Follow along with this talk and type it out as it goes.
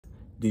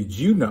Did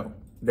you know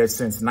that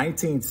since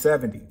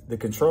 1970, the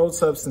Controlled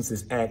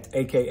Substances Act,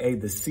 aka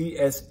the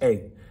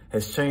CSA,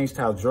 has changed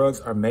how drugs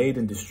are made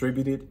and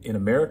distributed in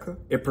America?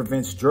 It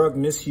prevents drug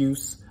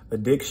misuse,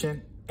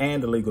 addiction,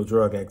 and illegal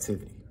drug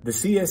activity. The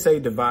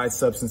CSA divides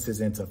substances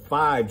into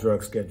 5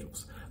 drug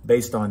schedules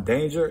based on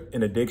danger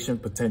and addiction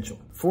potential.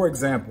 For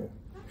example,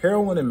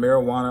 heroin and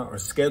marijuana are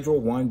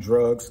Schedule I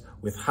drugs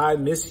with high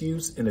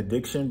misuse and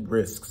addiction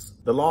risks.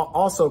 The law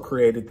also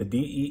created the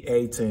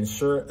DEA to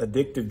ensure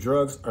addictive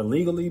drugs are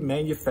legally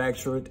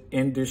manufactured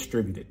and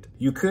distributed.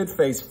 You could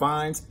face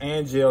fines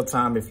and jail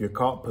time if you're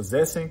caught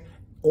possessing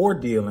or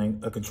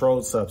dealing a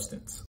controlled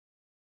substance.